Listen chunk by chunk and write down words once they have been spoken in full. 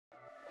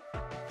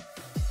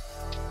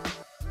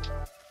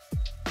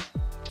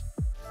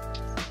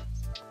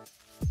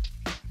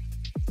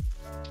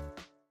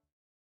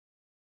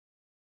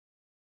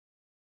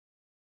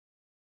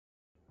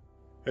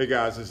Hey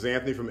guys, this is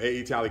Anthony from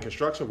AE Tally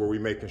Construction, where we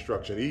make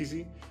construction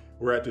easy.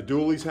 We're at the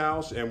Dooley's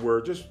house and we're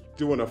just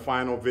doing a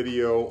final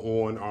video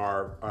on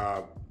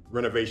our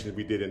renovations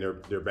we did in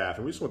their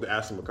bathroom. We just wanted to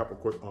ask them a couple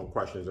quick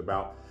questions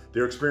about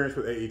their experience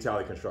with AE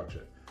Tally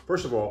Construction.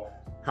 First of all,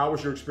 how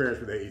was your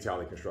experience with AE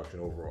Tally Construction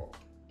overall?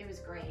 It was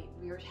great.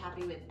 We were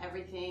happy with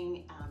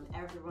everything.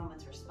 Everyone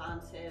was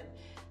responsive.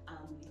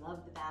 We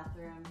loved the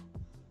bathroom.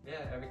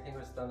 Yeah, everything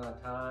was done on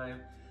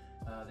time.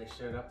 They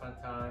showed up on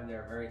time. They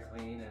were very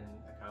clean and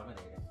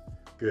accommodating.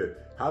 Good.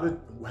 How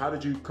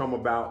did you come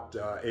about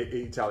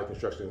AE Tally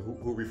Construction?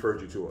 Who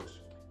referred you to us?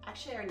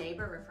 Actually, our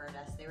neighbor referred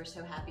us. They were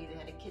so happy. They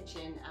had a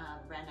kitchen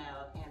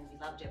reno, and we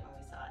loved it when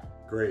we saw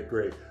it. Great,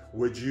 great.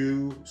 Would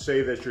you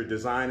say that your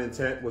design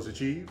intent was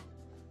achieved?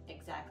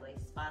 Exactly.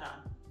 Spot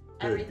on.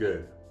 Good, Everything.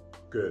 good,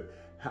 good.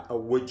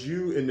 Would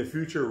you, in the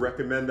future,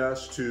 recommend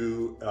us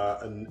to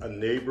a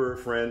neighbor,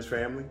 friends,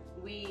 family?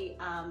 We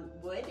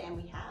would, and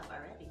we have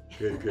already.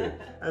 Good, good.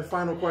 And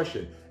final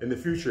question: in the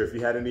future, if you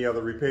had any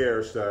other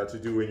repairs to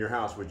do in your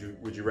house, would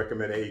you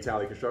recommend AE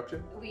Tally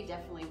Construction? We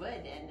definitely would,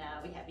 and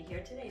we have you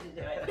here today to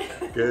do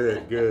it.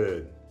 Good,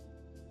 good.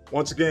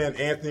 Once again,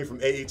 Anthony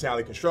from AE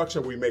Tally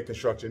Construction. We make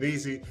construction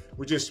easy.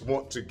 We just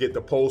want to get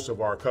the pulse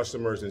of our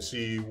customers and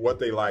see what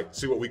they like,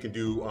 see what we can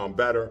do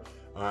better.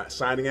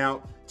 Signing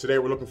out. Today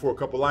we're looking for a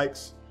couple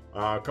likes,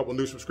 a couple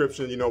new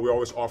subscriptions. You know, we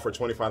always offer a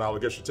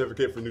 $25 gift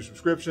certificate for new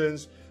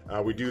subscriptions.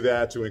 We do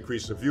that to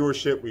increase the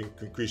viewership. We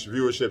increase the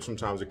viewership.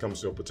 Sometimes it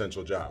comes to a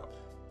potential job.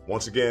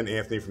 Once again,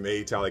 Anthony from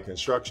AE Tally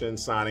Construction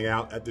signing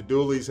out at the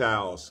Dooley's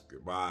house.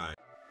 Goodbye.